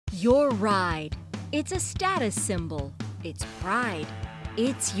Your ride. It's a status symbol. It's pride.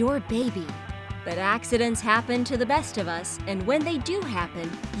 It's your baby. But accidents happen to the best of us, and when they do happen,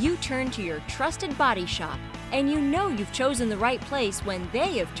 you turn to your trusted body shop, and you know you've chosen the right place when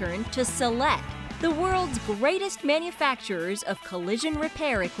they have turned to Celette, the world's greatest manufacturers of collision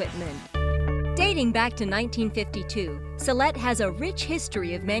repair equipment. Dating back to 1952, Celette has a rich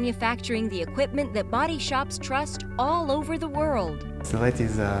history of manufacturing the equipment that body shops trust all over the world. Celette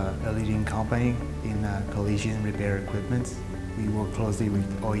is a leading company in collision repair equipment. We work closely with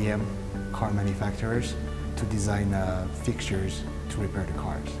OEM car manufacturers to design fixtures to repair the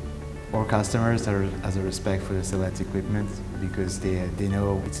cars. Our customers has a respect for the Celette equipment because they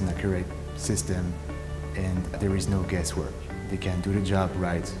know it's an accurate system and there is no guesswork. They can do the job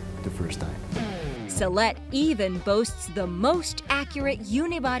right the first time. Celette even boasts the most accurate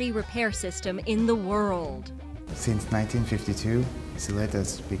unibody repair system in the world. Since 1952, Celette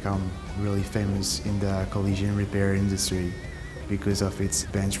has become really famous in the collision repair industry because of its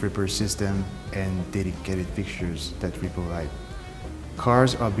bench repair system and dedicated fixtures that we provide.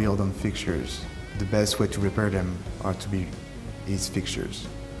 Cars are built on fixtures. The best way to repair them is fixtures.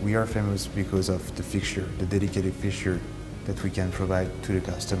 We are famous because of the fixture, the dedicated fixture that we can provide to the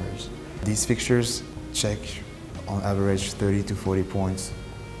customers. These fixtures check on average 30 to 40 points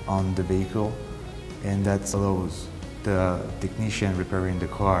on the vehicle, and that allows the technician repairing the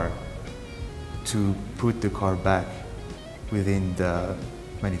car to put the car back within the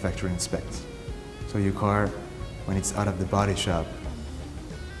manufacturing specs. So your car, when it's out of the body shop,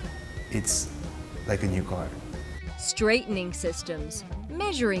 it's like a new car. Straightening systems,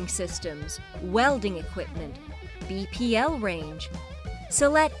 measuring systems, welding equipment, BPL range.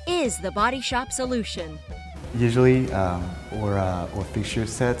 Celette is the body shop solution. Usually, our fixture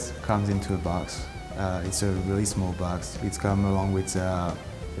set comes into a box. It's a really small box. It's come along with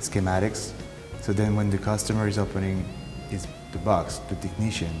schematics. So then when the customer is opening the box, the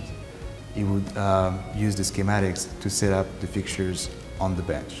technician, he would use the schematics to set up the fixtures on the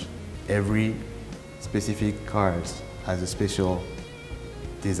bench. Every specific car has a special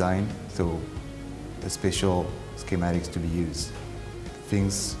design, so a special schematics to be used.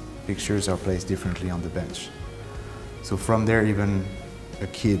 Fixtures are placed differently on the bench. So from there, even a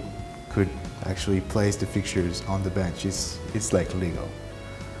kid could actually place the fixtures on the bench. It's like Lego.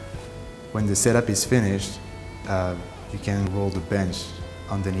 When the setup is finished, you can roll the bench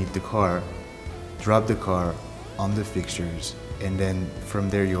underneath the car, drop the car on the fixtures, and then from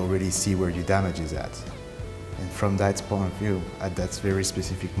there you already see where your damage is at. And from that point of view, at that very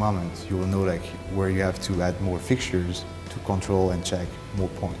specific moment, you will know where you have to add more fixtures to control and check more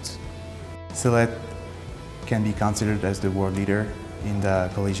points. Celette can be considered as the world leader in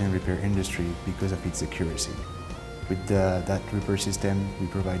the collision repair industry because of its accuracy. With that repair system we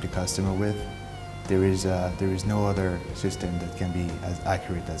provide the customer with, there is no other system that can be as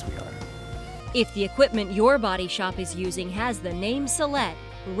accurate as we are. If the equipment your body shop is using has the name Celette,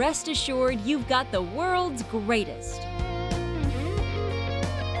 rest assured you've got the world's greatest.